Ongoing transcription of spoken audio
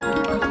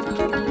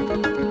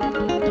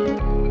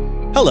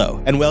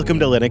Hello, and welcome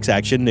to Linux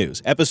Action News,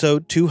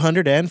 episode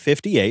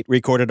 258,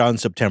 recorded on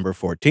September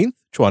 14th,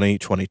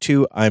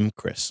 2022. I'm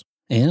Chris.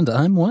 And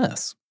I'm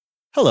Wes.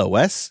 Hello,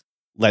 Wes.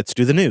 Let's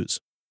do the news.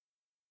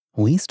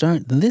 We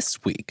start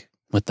this week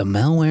with the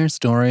malware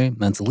story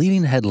that's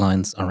leading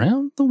headlines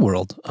around the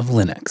world of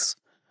Linux.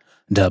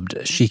 Dubbed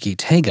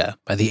Shiki-Tega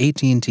by the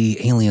AT&T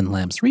Alien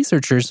Labs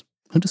researchers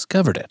who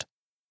discovered it.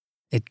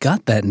 It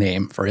got that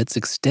name for its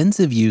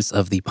extensive use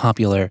of the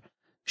popular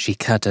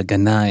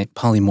Shikata-Ganai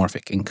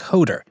polymorphic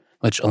encoder,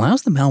 which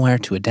allows the malware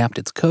to adapt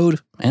its code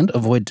and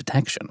avoid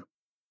detection.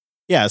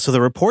 Yeah, so the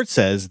report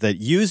says that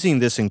using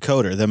this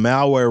encoder, the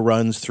malware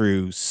runs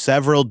through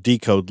several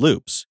decode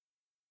loops.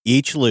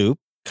 Each loop,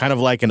 kind of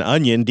like an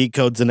onion,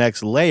 decodes the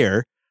next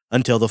layer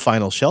until the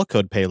final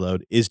shellcode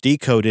payload is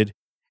decoded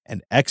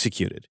and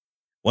executed.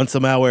 Once the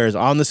malware is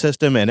on the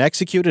system and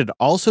executed, it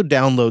also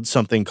downloads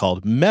something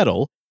called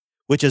Metal,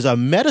 which is a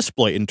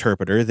Metasploit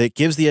interpreter that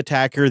gives the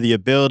attacker the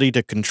ability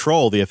to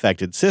control the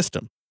affected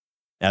system.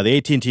 Now, the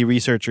AT&T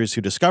researchers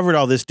who discovered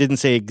all this didn't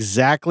say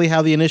exactly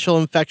how the initial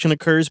infection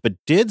occurs, but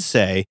did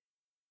say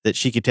that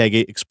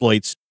Shiki-Tega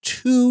exploits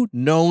two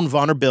known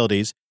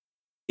vulnerabilities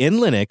in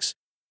Linux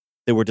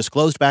that were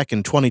disclosed back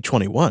in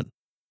 2021.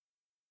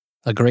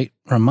 A great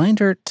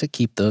reminder to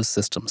keep those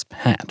systems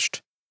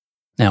patched.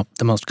 Now,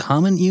 the most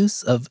common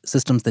use of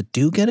systems that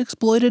do get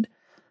exploited,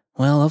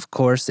 well, of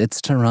course,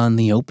 it's to run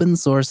the open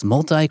source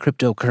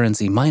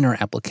multi-cryptocurrency miner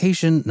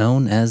application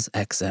known as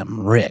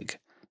XMRig.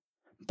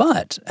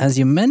 But, as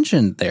you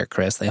mentioned there,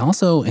 Chris, they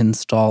also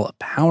install a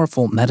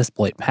powerful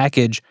Metasploit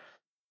package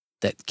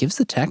that gives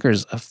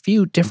attackers a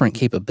few different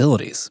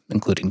capabilities,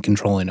 including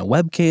controlling a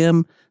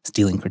webcam,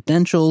 stealing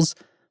credentials,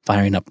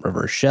 firing up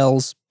reverse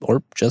shells,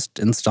 or just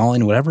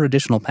installing whatever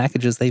additional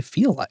packages they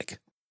feel like.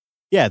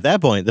 Yeah, at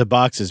that point, the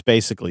box is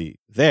basically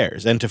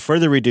theirs. And to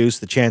further reduce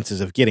the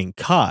chances of getting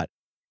caught,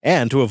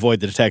 and to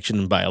avoid the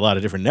detection by a lot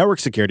of different network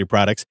security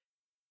products,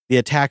 the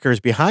attackers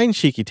behind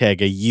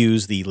Shiki-Tega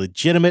use the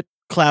legitimate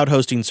cloud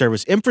hosting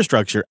service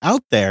infrastructure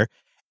out there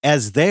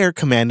as their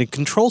command and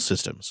control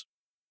systems.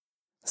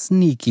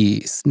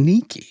 Sneaky.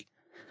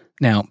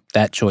 Now,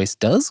 that choice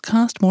does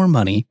cost more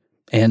money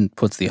and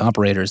puts the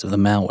operators of the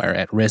malware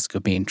at risk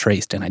of being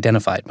traced and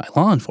identified by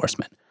law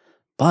enforcement.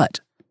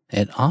 But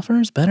it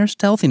offers better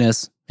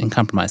stealthiness in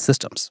compromised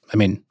systems. I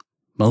mean,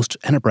 most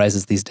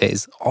enterprises these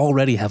days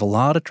already have a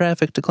lot of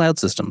traffic to cloud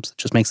systems. It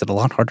just makes it a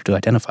lot harder to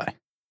identify.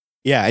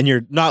 Yeah, and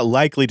you're not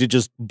likely to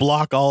just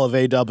block all of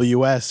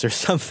AWS or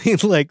something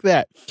like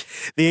that.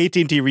 The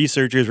AT&T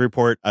researchers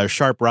report a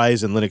sharp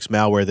rise in Linux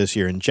malware this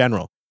year in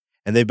general,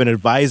 and they've been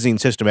advising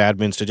system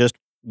admins to just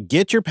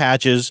get your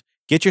patches,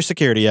 get your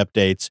security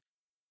updates,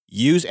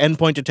 use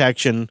endpoint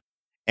detection,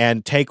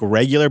 and take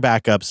regular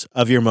backups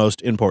of your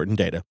most important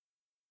data.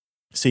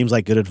 Seems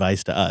like good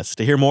advice to us.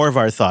 To hear more of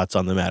our thoughts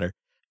on the matter,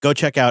 go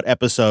check out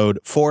episode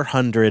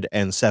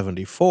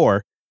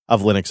 474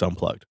 of Linux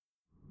Unplugged.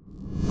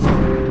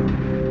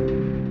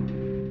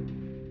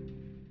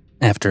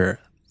 After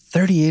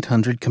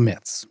 3,800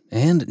 commits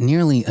and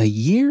nearly a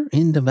year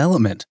in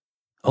development,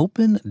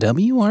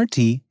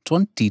 OpenWRT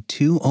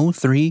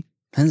 2203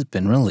 has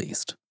been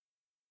released.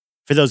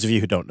 For those of you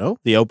who don't know,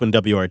 the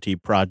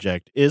OpenWRT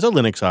project is a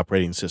Linux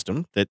operating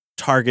system that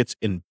targets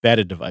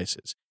embedded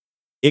devices.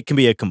 It can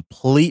be a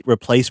complete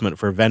replacement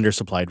for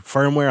vendor-supplied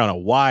firmware on a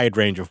wide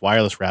range of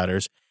wireless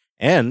routers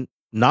and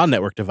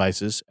non-network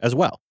devices as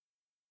well.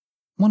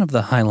 One of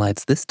the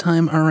highlights this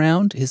time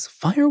around is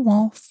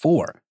Firewall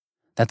 4.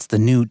 That's the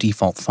new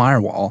default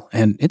firewall,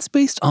 and it's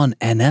based on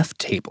NF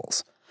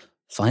tables,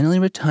 finally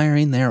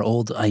retiring their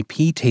old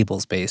IP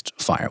tables-based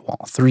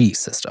Firewall 3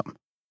 system.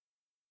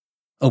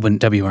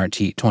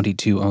 OpenWRT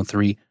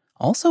 2203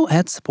 also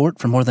adds support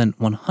for more than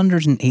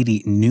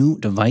 180 new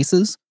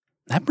devices.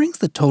 That brings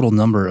the total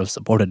number of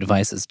supported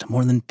devices to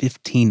more than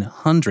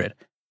 1,500.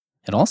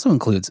 It also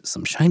includes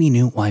some shiny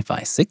new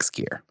Wi-Fi 6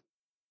 gear.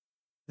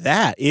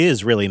 That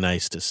is really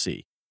nice to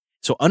see.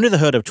 So under the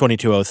hood of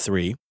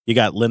 2203, you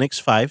got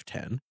Linux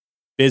 5.10,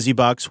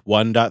 BusyBox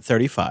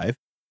 1.35,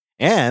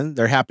 and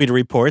they're happy to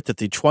report that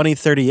the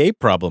 2038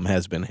 problem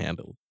has been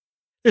handled.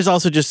 There's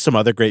also just some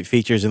other great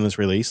features in this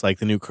release, like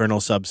the new kernel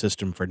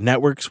subsystem for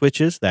network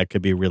switches. That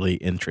could be really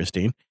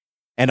interesting.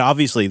 And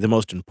obviously, the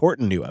most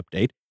important new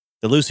update,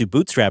 the Lucee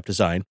Bootstrap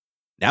design,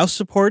 now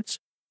supports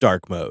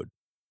dark mode.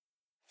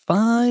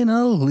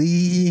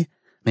 Finally!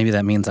 Maybe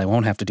that means I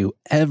won't have to do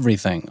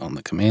everything on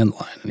the command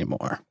line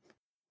anymore.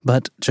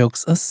 But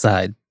jokes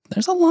aside,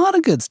 there's a lot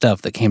of good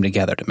stuff that came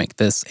together to make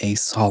this a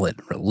solid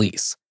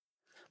release.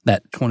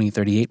 That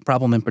 2038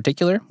 problem in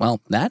particular, well,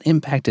 that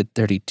impacted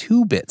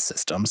 32-bit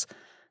systems,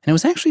 and it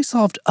was actually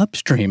solved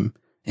upstream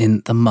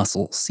in the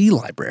Muscle C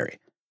library.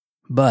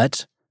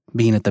 But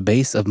being at the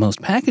base of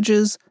most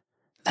packages,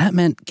 that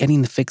meant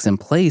getting the fix in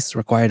place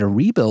required a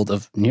rebuild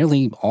of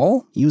nearly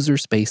all user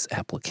space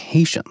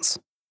applications.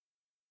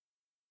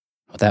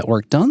 With that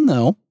work done,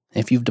 though,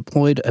 if you've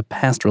deployed a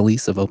past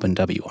release of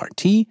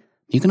OpenWRT,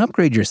 you can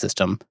upgrade your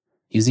system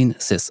using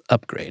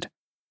sysupgrade.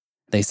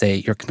 They say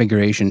your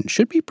configuration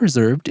should be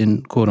preserved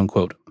in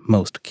quote-unquote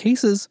most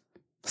cases,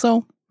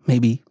 So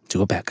maybe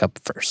do a backup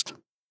first.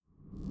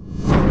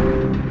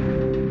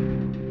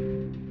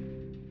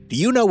 Do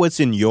you know what's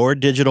in your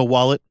digital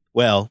wallet?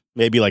 Well,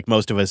 maybe like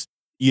most of us,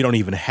 you don't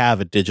even have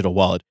a digital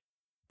wallet.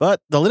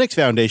 But the Linux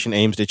Foundation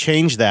aims to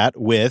change that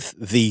with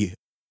the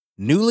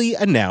newly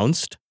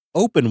announced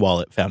Open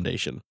Wallet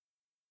Foundation.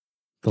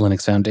 The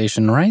Linux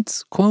Foundation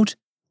writes, quote,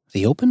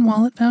 "The Open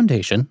Wallet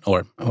Foundation,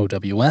 or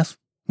OWF,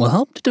 will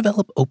help to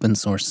develop open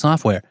source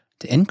software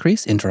to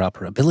increase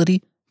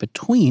interoperability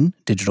between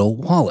digital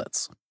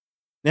wallets."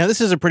 Now,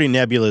 this is a pretty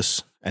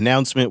nebulous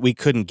announcement. We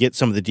couldn't get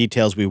some of the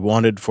details we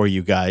wanted for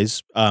you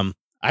guys.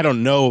 I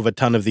don't know of a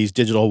ton of these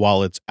digital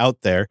wallets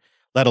out there,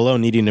 let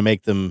alone needing to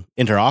make them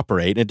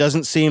interoperate. It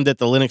doesn't seem that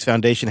the Linux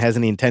Foundation has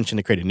any intention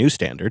to create a new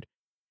standard,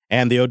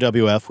 and the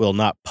OWF will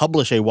not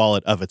publish a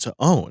wallet of its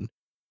own.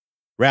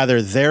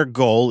 Rather, their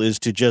goal is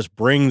to just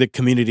bring the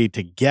community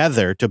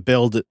together to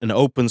build an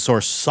open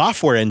source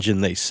software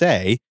engine, they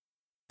say,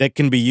 that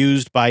can be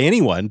used by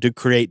anyone to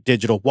create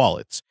digital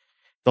wallets.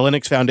 The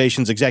Linux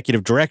Foundation's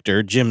executive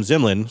director, Jim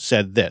Zimlin,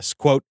 said this,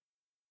 quote,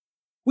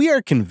 "We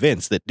are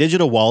convinced that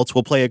digital wallets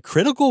will play a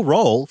critical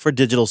role for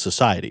digital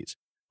societies.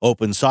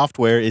 Open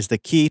software is the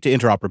key to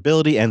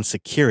interoperability and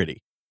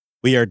security.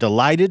 We are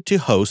delighted to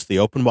host the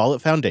Open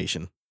Wallet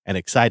Foundation and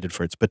excited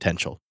for its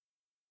potential."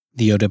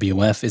 The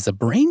OWF is a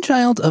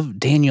brainchild of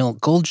Daniel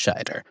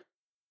Goldscheider,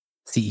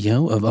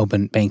 CEO of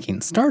open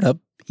banking startup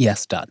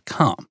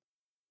Yes.com.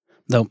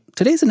 Though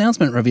today's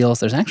announcement reveals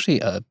there's actually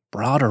a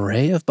broad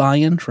array of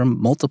buy-in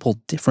from multiple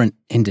different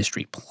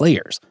industry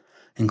players,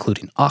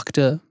 including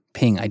Okta,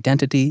 Ping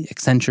Identity,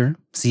 Accenture,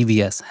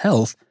 CVS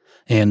Health,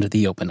 and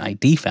the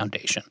OpenID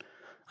Foundation,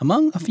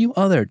 among a few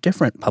other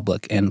different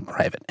public and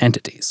private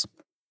entities.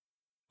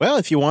 Well,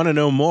 if you want to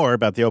know more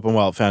about the Open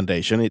Wallet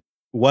Foundation, it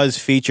was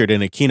featured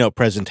in a keynote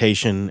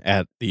presentation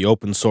at the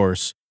Open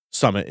Source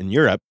Summit in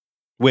Europe,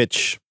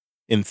 which,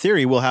 in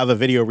theory, will have a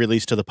video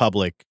released to the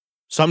public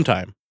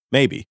sometime,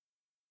 maybe,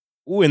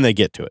 when they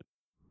get to it.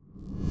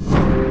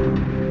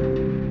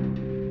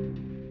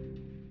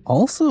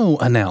 Also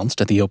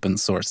announced at the Open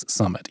Source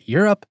Summit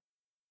Europe,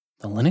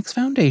 the Linux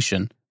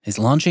Foundation is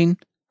launching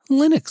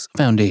Linux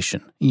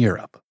Foundation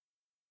Europe.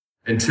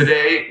 And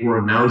today we're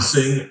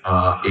announcing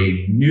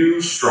a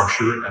new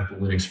structure at the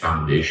Linux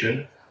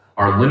Foundation,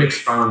 our Linux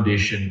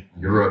Foundation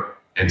Europe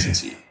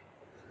entity.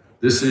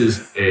 This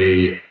is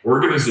an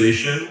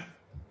organization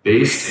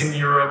based in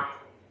Europe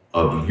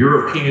of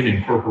European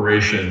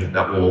incorporation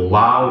that will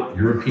allow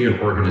European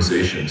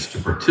organizations to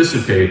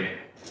participate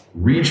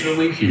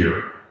regionally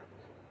here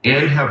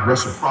and have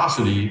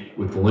reciprocity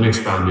with the Linux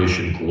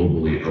Foundation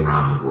globally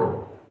around the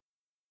world.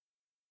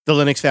 The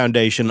Linux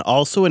Foundation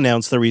also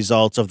announced the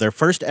results of their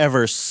first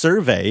ever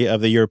survey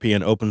of the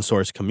European open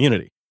source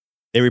community.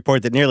 They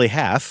report that nearly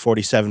half,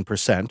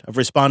 47%, of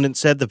respondents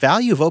said the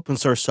value of open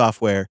source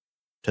software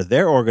to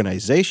their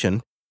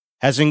organization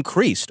has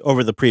increased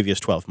over the previous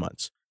 12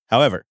 months.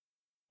 However,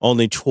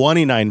 only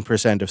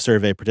 29% of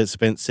survey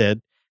participants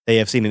said they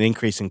have seen an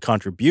increase in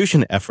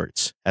contribution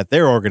efforts at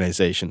their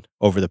organization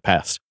over the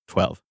past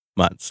 12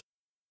 months.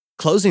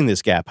 Closing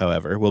this gap,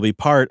 however, will be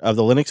part of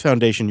the Linux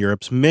Foundation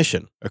Europe's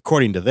mission,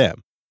 according to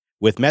them,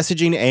 with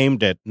messaging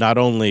aimed at not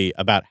only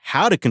about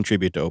how to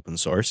contribute to open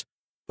source,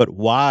 but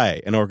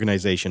why an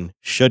organization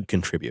should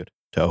contribute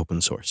to open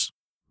source.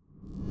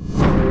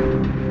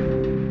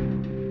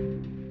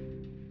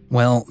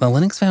 Well, the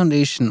Linux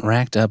Foundation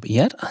racked up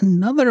yet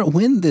another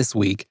win this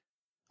week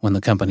when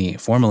the company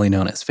formerly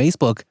known as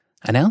Facebook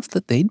announced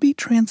that they'd be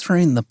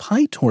transferring the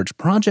PyTorch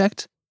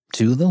project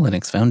to the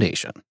Linux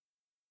Foundation.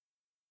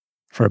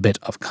 For a bit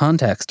of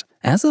context,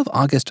 as of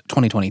August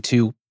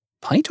 2022,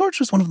 PyTorch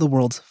was one of the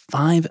world's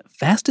 5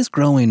 fastest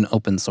growing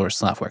open source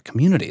software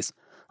communities,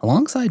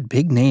 alongside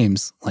big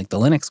names like the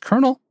Linux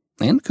kernel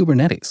and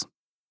Kubernetes.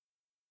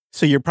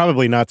 So you're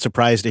probably not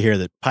surprised to hear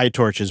that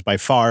PyTorch is by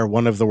far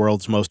one of the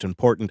world's most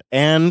important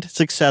and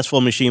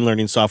successful machine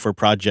learning software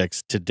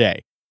projects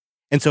today.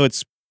 And so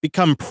it's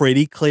become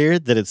pretty clear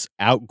that it's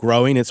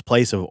outgrowing its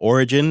place of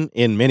origin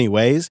in many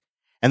ways.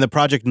 And the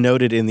project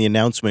noted in the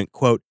announcement,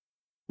 quote,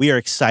 "We are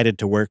excited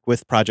to work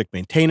with project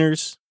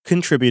maintainers,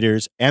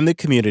 contributors, and the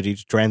community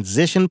to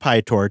transition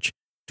PyTorch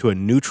to a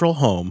neutral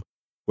home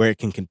where it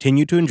can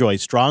continue to enjoy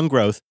strong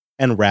growth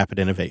and rapid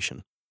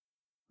innovation."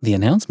 The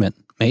announcement,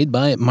 made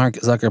by Mark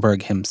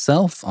Zuckerberg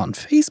himself on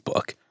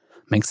Facebook,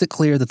 makes it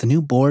clear that the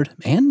new board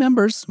and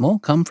members will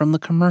come from the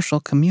commercial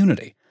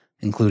community,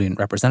 including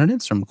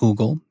representatives from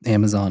Google,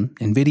 Amazon,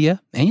 NVIDIA,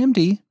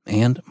 AMD,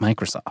 and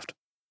Microsoft.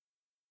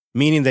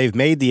 Meaning they've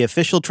made the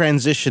official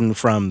transition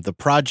from the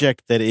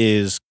project that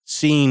is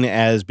seen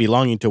as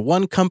belonging to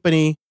one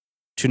company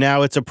to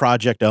now it's a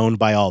project owned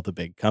by all the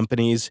big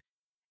companies.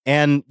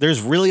 And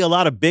there's really a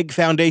lot of big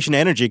foundation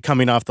energy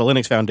coming off the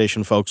Linux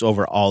Foundation folks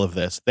over all of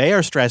this. They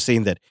are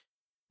stressing that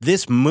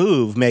this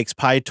move makes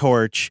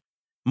PyTorch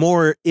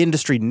more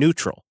industry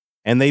neutral,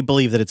 and they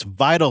believe that it's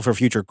vital for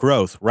future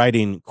growth,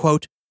 writing,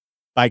 quote,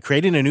 "By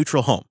creating a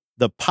neutral home,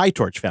 the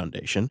PyTorch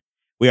Foundation,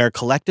 we are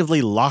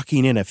collectively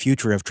locking in a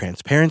future of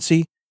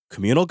transparency,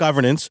 communal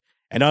governance,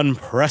 an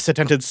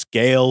unprecedented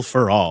scale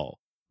for all.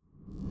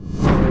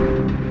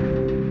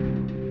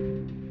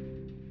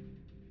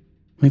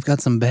 We've got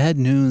some bad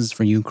news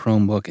for you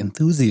Chromebook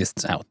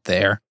enthusiasts out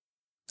there.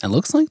 It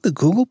looks like the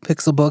Google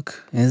Pixelbook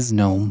is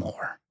no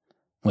more,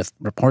 with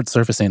reports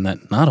surfacing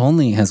that not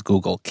only has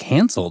Google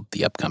canceled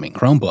the upcoming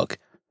Chromebook,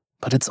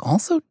 but it's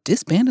also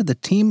disbanded the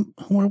team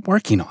who were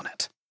working on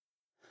it.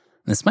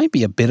 This might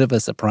be a bit of a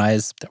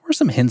surprise. There were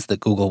some hints that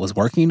Google was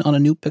working on a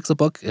new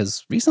Pixelbook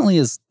as recently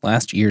as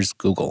last year's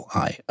Google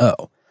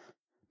I/O.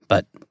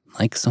 But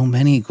like so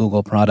many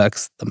Google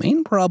products, the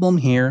main problem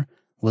here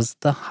was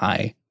the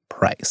high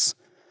price.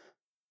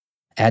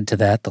 Add to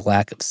that the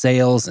lack of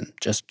sales and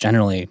just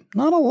generally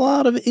not a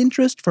lot of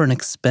interest for an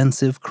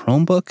expensive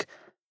Chromebook,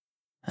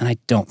 and I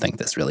don't think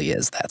this really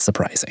is that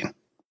surprising.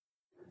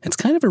 It's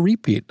kind of a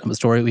repeat of a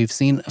story we've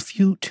seen a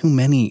few too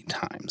many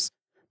times.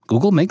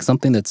 Google makes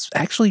something that's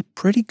actually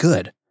pretty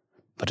good,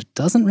 but it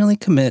doesn't really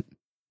commit,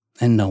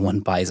 and no one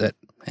buys it,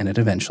 and it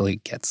eventually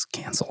gets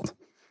canceled.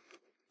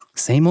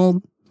 Same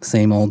old,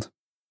 same old.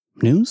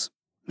 News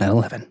at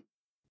 11.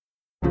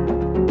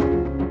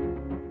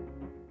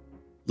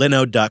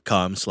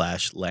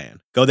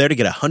 Linode.com/LAN. Go there to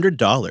get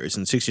 $100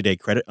 in 60-day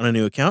credit on a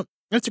new account.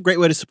 That's a great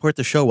way to support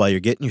the show while you're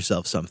getting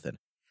yourself something.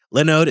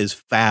 Linode is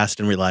fast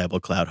and reliable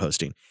cloud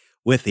hosting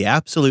with the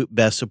absolute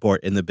best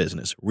support in the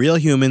business. Real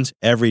humans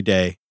every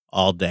day,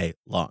 all day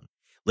long.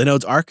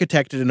 Linode's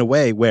architected in a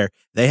way where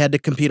they had to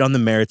compete on the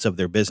merits of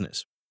their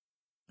business,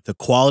 the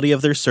quality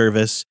of their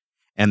service,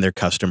 and their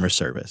customer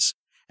service.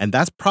 And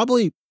that's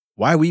probably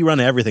why we run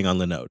everything on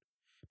Linode,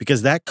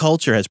 because that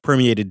culture has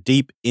permeated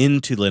deep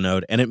into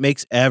Linode, and it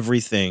makes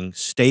everything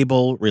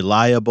stable,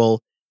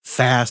 reliable,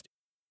 fast,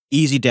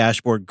 easy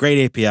dashboard,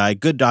 great API,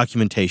 good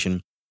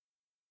documentation.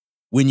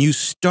 When you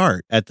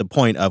start at the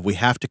point of we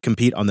have to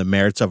compete on the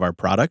merits of our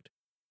product,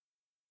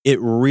 it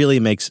really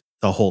makes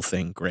the whole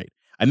thing great.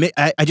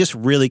 I just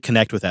really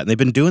connect with that. And they've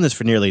been doing this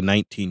for nearly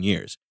 19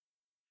 years.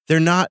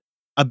 They're not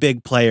a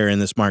big player in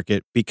this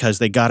market because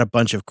they got a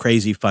bunch of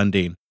crazy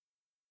funding.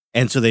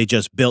 And so they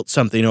just built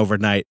something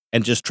overnight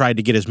and just tried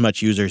to get as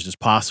much users as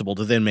possible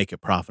to then make it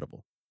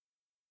profitable.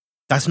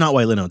 That's not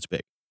why Linode's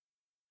big.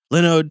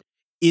 Linode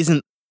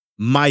isn't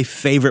my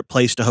favorite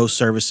place to host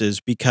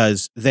services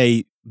because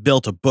they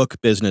built a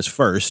book business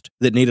first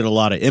that needed a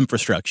lot of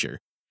infrastructure.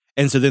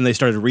 And so then they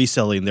started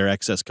reselling their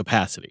excess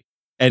capacity.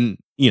 And,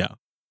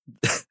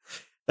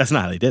 that's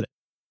not how they did it.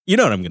 You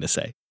know what I'm going to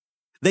say.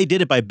 They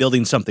did it by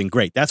building something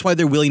great. That's why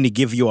they're willing to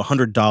give you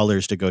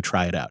 $100 to go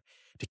try it out,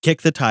 to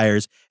kick the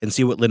tires and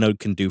see what Linode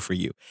can do for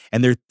you.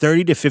 And they're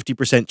 30 to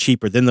 50%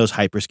 cheaper than those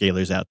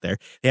hyperscalers out there.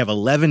 They have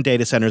 11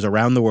 data centers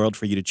around the world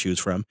for you to choose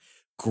from.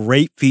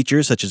 Great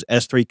features such as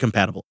S3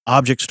 compatible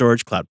object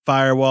storage, cloud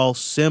firewall,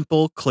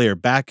 simple, clear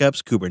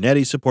backups,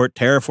 Kubernetes support,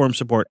 Terraform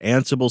support,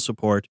 Ansible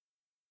support.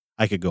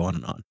 I could go on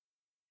and on.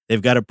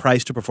 They've got a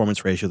price to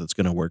performance ratio that's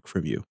going to work for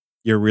you.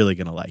 You're really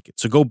going to like it.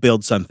 So go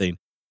build something,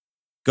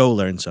 go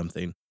learn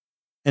something,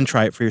 and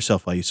try it for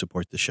yourself while you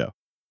support the show.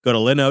 Go to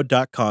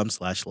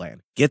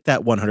linode.com/LAN. Get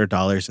that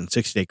 $100 in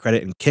 60-day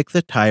credit and kick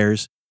the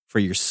tires for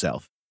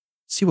yourself.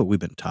 See what we've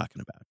been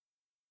talking about.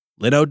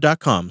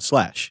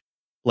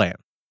 linode.com/LAN.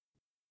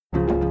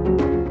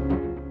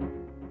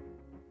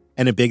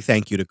 And a big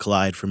thank you to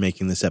Kolide for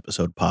making this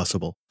episode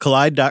possible.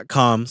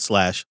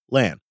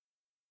 Kolide.com/LAN.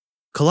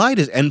 Kolide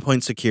is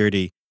endpoint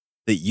security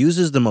that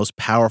uses the most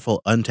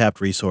powerful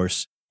untapped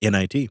resource in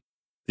IT,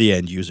 the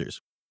end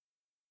users.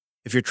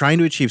 If you're trying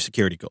to achieve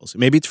security goals,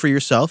 maybe it's for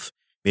yourself,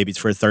 maybe it's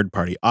for a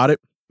third-party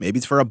audit, maybe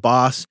it's for a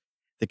boss,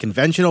 the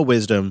conventional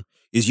wisdom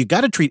is you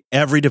got to treat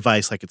every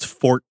device like it's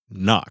Fort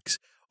Knox.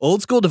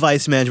 Old school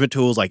device management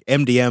tools like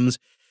MDMs,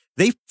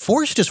 they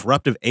force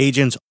disruptive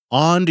agents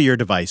onto your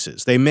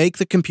devices. They make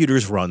the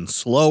computers run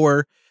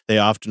slower. They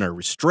often are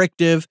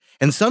restrictive.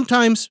 And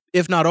sometimes,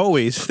 if not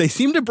always, they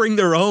seem to bring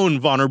their own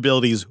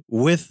vulnerabilities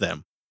with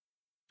them.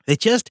 It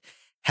just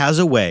has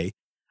a way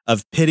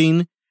of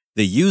pitting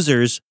the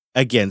users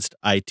against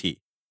IT.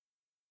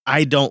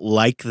 I don't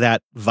like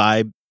that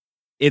vibe.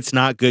 It's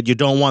not good. You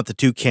don't want the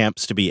two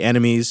camps to be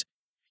enemies.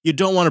 You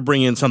don't want to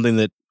bring in something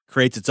that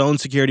creates its own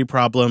security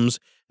problems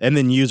and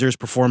then users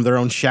perform their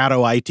own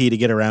shadow IT to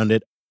get around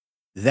it.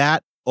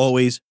 That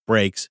always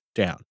breaks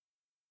down.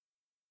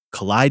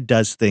 Kolide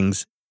does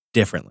things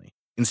differently.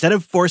 Instead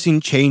of forcing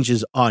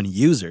changes on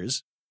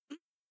users,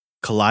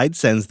 Kolide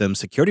sends them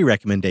security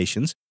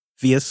recommendations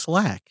via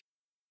Slack.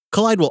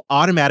 Kolide will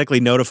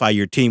automatically notify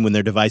your team when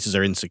their devices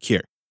are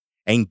insecure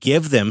and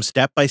give them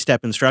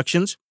step-by-step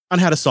instructions on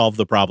how to solve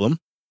the problem.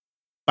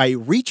 By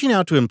reaching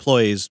out to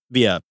employees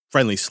via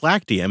friendly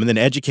Slack DM and then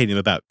educating them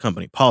about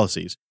company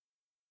policies,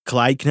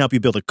 Kolide can help you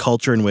build a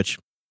culture in which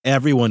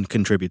everyone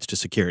contributes to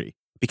security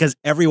because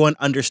everyone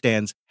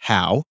understands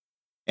how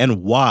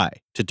and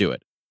why to do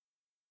it.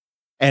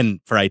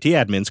 And for IT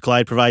admins,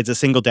 Kolide provides a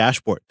single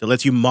dashboard that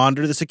lets you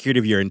monitor the security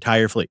of your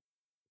entire fleet.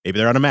 Maybe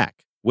they're on a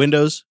Mac,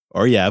 Windows,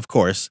 or yeah, of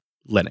course,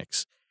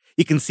 Linux.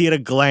 You can see at a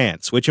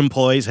glance which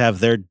employees have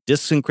their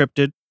disks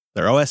encrypted,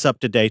 their OS up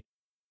to date,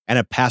 and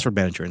a password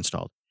manager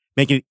installed.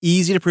 making it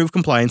easy to prove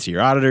compliance to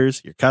your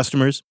auditors, your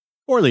customers,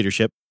 or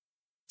leadership.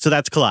 So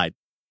that's Kolide,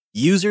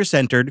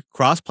 user-centered,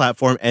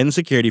 cross-platform, and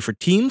security for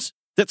teams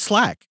that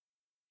slack.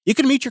 You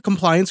can meet your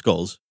compliance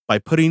goals by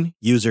putting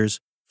users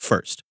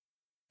first.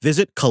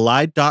 Visit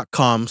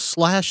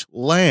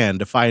kolide.com/land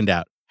to find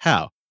out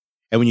how.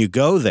 And when you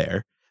go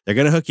there, they're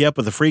going to hook you up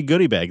with a free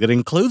goodie bag that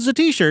includes a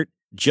t-shirt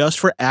just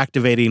for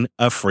activating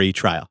a free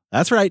trial.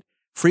 That's right,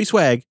 free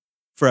swag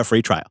for a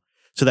free trial.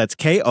 So that's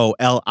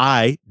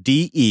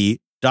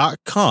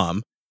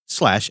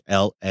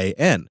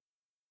KOLIDE.com/LAN.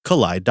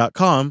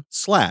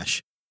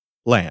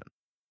 Kolide.com/LAN.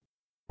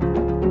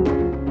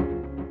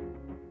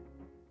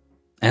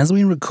 As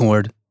we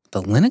record,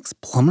 the Linux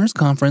Plumbers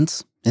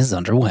Conference is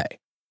underway.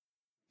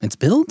 It's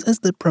billed as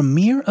the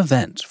premier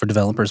event for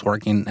developers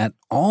working at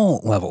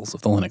all levels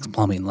of the Linux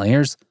plumbing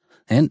layers,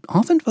 and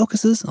often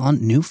focuses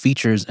on new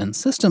features and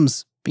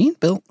systems being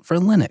built for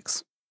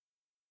Linux.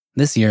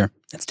 This year,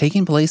 it's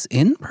taking place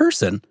in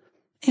person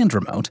and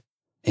remote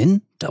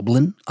in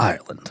Dublin,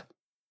 Ireland.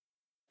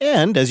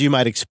 And as you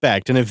might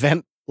expect, an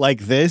event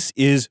like this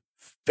is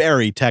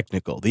very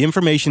technical. The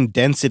information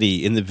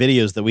density in the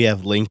videos that we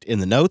have linked in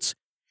the notes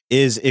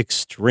is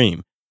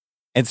extreme.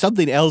 And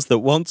something else that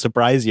won't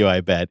surprise you,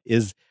 I bet,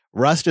 is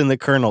Rust in the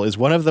kernel is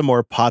one of the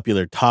more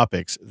popular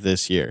topics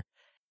this year,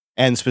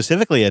 and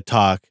specifically a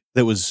talk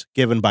that was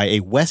given by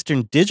a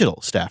Western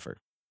Digital staffer.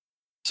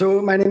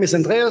 So my name is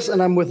Andreas,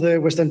 and I'm with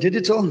Western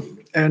Digital,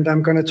 and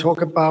I'm going to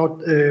talk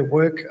about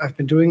work I've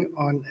been doing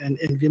on an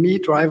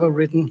NVMe driver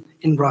written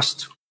in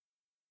Rust.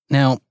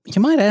 Now, you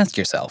might ask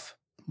yourself,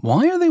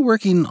 why are they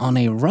working on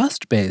a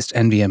Rust-based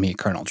NVMe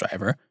kernel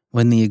driver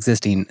when the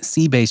existing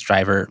C-based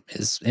driver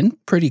is in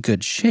pretty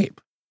good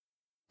shape?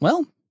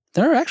 Well,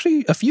 there are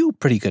actually a few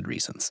pretty good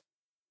reasons.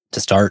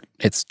 To start,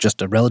 it's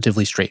just a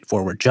relatively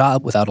straightforward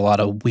job without a lot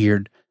of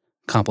weird,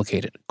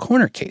 complicated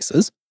corner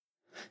cases.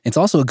 It's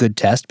also a good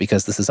test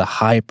because this is a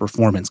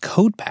high-performance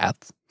code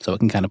path, so it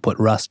can kind of put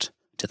Rust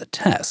to the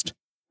test.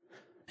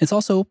 It's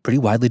also pretty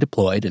widely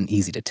deployed and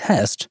easy to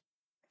test,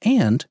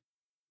 and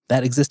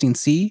that existing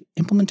C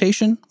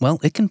implementation, well,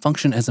 it can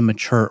function as a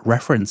mature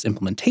reference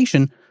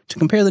implementation to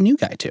compare the new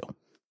guy to.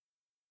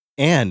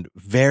 And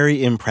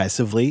very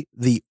impressively,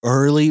 the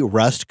early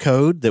Rust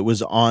code that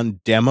was on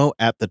demo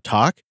at the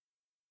talk,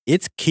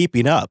 it's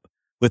keeping up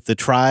with the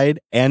tried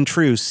and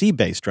true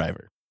C-based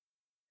driver.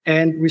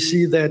 And we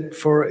see that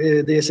for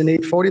the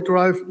SN840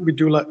 drive, we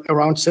do like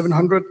around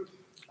 700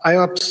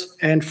 IOPS,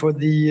 and for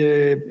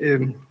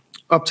the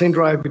Optane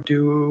drive, we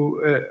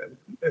do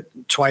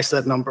twice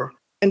that number.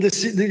 And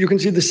you can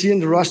see the C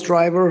and the Rust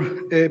driver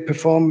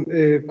perform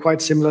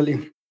quite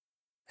similarly.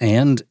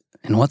 And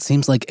in what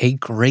seems like a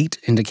great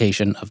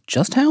indication of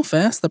just how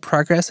fast the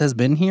progress has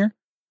been here,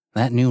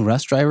 that new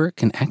Rust driver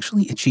can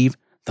actually achieve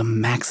the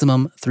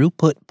maximum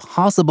throughput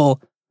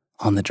possible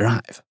on the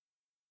drive.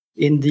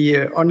 In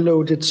the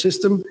unloaded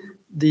system,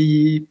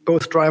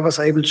 both drivers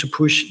are able to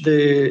push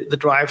the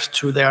drives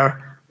to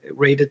their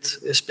rated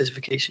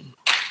specification.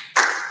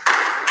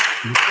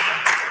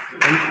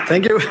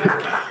 Thank you.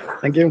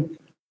 Thank you.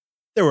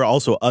 There were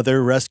also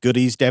other Rust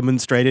goodies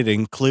demonstrated,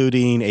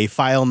 including a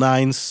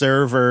File9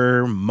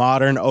 server,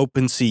 modern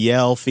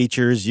OpenCL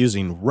features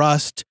using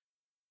Rust.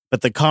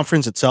 But the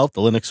conference itself,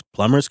 the Linux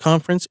Plumbers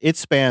Conference, it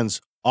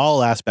spans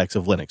all aspects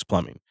of Linux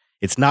plumbing.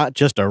 It's not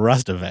just a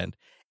Rust event,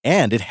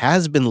 and it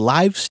has been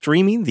live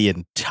streaming the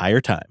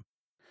entire time.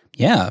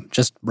 Yeah,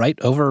 just right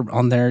over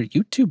on their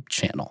YouTube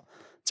channel.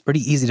 It's pretty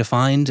easy to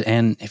find,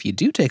 and if you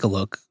do take a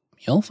look,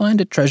 you'll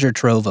find a treasure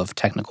trove of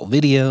technical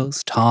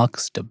videos,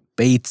 talks,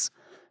 debates,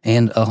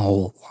 and a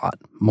whole lot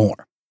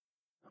more.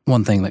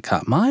 One thing that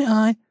caught my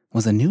eye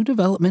was a new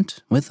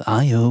development with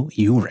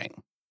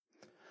IOU-Ring.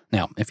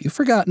 Now, if you've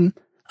forgotten,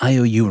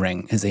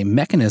 IOU-Ring is a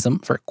mechanism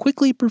for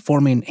quickly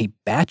performing a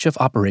batch of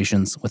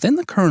operations within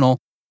the kernel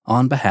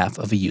on behalf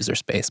of a user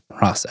space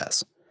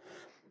process.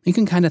 You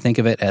can kind of think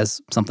of it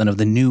as something of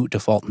the new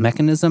default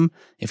mechanism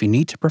if you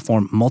need to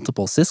perform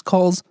multiple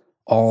syscalls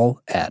all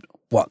at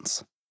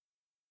once.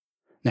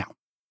 Now,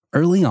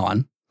 early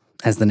on,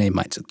 as the name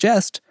might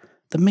suggest,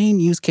 the main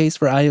use case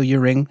for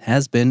IOU-Ring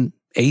has been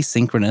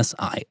asynchronous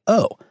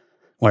I/O,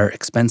 where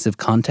expensive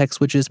context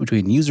switches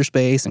between user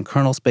space and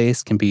kernel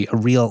space can be a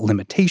real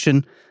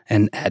limitation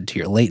and add to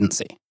your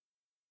latency.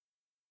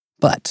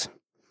 But,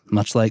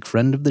 much like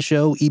friend of the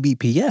show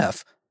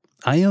eBPF,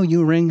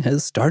 IOU-Ring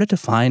has started to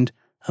find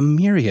a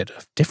myriad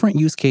of different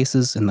use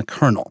cases in the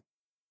kernel,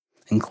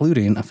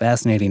 including a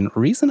fascinating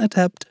recent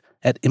attempt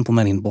at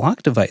implementing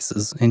block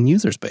devices in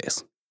user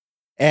space.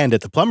 And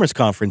at the Plumbers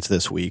Conference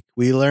this week,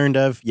 we learned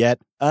of yet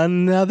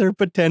another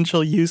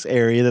potential use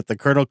area that the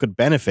kernel could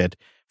benefit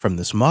from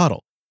this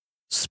model: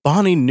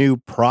 spawning new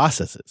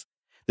processes.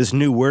 This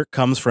new work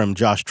comes from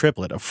Josh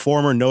Triplett, a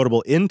former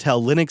notable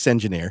Intel Linux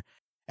engineer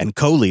and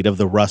co-lead of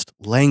the Rust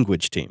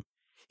language team.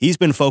 He's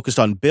been focused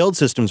on build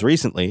systems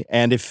recently,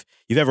 and if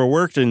you've ever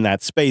worked in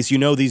that space, you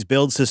know these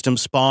build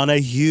systems spawn a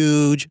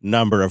huge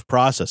number of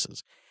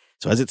processes.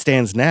 So as it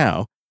stands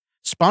now,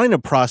 spawning a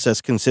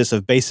process consists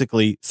of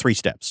basically 3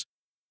 steps.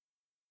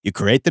 You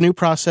create the new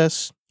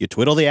process, you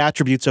twiddle the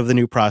attributes of the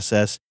new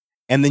process,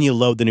 and then you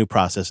load the new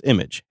process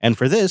image. And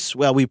for this,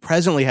 well, we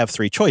presently have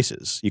 3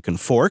 choices. You can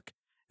fork,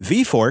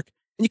 vfork,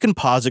 and you can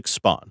POSIX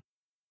spawn.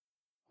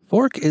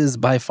 Fork is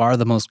by far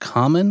the most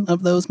common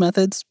of those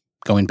methods,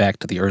 going back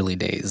to the early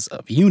days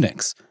of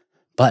Unix,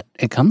 but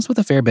it comes with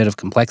a fair bit of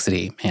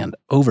complexity and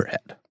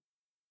overhead.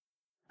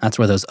 That's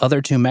where those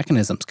other 2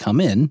 mechanisms come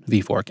in,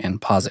 vfork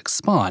and POSIX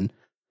spawn.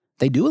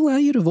 They do allow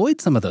you to avoid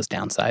some of those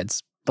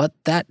downsides, but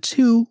that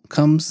too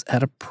comes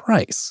at a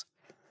price.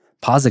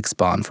 POSIX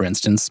spawn, for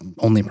instance,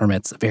 only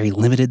permits a very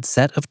limited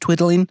set of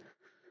twiddling,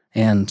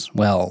 and,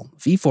 well,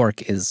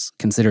 vfork is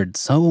considered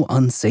so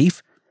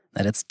unsafe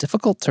that it's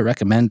difficult to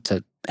recommend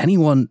to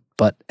anyone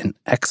but an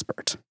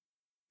expert.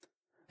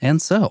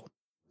 And so,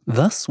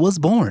 thus was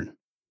born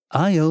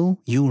IO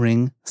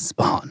Uring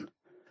Spawn,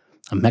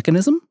 a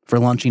mechanism for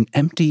launching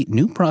empty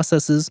new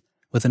processes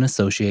with an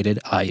associated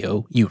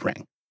IO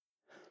Uring.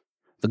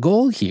 The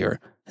goal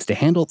here is to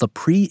handle the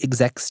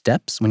pre-exec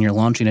steps when you're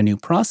launching a new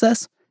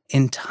process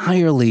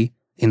entirely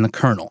in the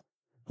kernel,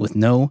 with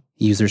no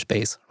user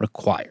space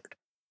required,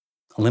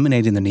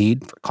 eliminating the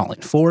need for calling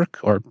fork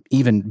or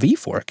even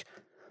vfork,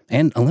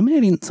 and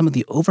eliminating some of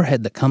the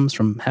overhead that comes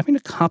from having to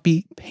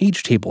copy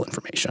page table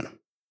information.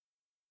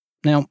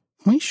 Now,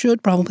 we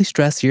should probably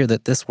stress here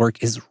that this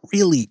work is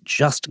really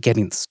just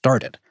getting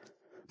started,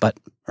 but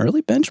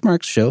early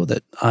benchmarks show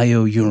that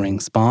IO Uring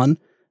spawn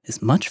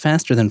is much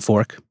faster than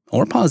fork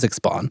or POSIX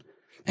spawn,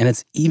 and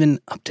it's even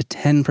up to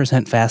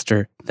 10%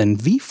 faster than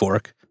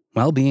vfork,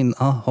 while being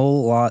a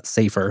whole lot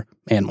safer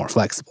and more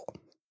flexible.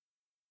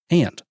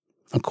 And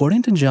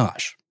according to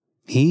Josh,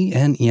 he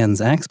and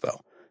Jens Axbo,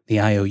 the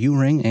IO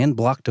Uring and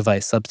block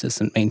device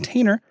subsystem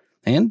maintainer,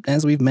 and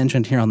as we've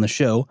mentioned here on the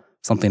show,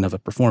 something of a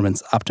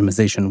performance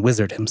optimization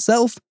wizard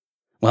himself,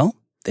 well,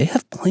 they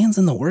have plans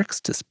in the works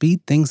to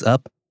speed things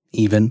up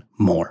even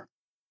more.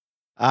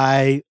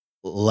 I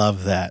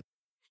love that.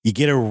 You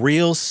get a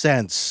real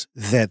sense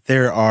that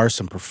there are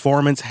some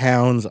performance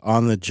hounds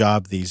on the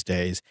job these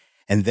days,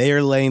 and they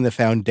are laying the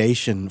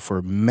foundation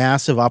for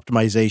massive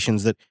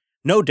optimizations that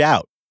no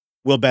doubt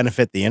will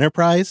benefit the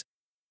enterprise,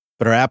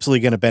 but are absolutely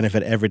going to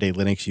benefit everyday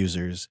Linux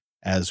users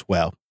as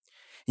well.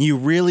 You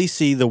really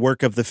see the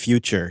work of the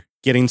future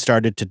getting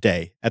started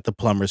today at the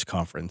Plumbers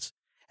Conference.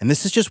 And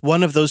this is just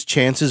one of those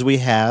chances we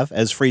have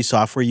as free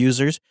software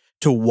users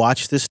to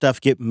watch this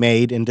stuff get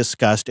made and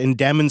discussed and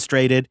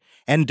demonstrated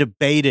and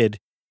debated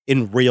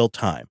in real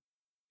time.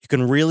 You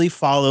can really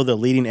follow the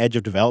leading edge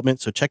of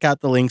development, so check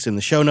out the links in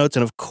the show notes.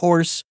 And of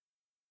course,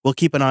 we'll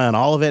keep an eye on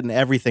all of it and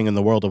everything in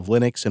the world of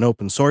Linux and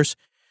open source.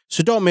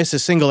 So don't miss a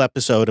single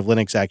episode of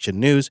Linux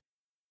Action News.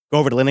 Go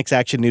over to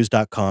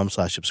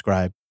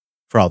linuxactionnews.com/subscribe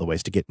for all the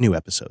ways to get new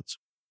episodes.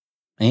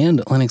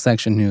 And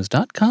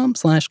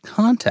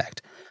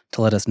linuxactionnews.com/contact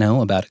to let us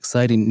know about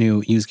exciting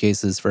new use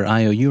cases for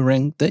IO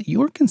Uring that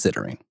you're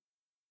considering.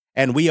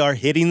 And we are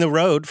hitting the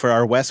road for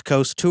our West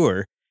Coast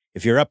tour.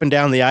 If you're up and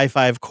down the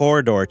I-5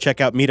 corridor, check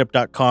out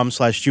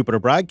meetup.com/Jupiter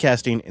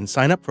Broadcasting and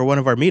sign up for one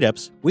of our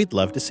meetups. We'd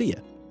love to see you.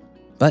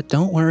 But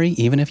don't worry,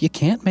 even if you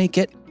can't make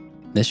it,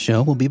 this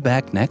show will be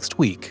back next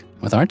week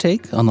with our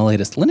take on the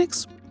latest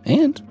Linux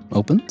and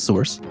open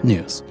source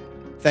news.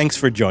 Thanks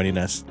for joining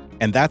us.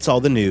 And that's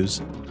all the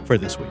news for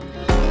this week.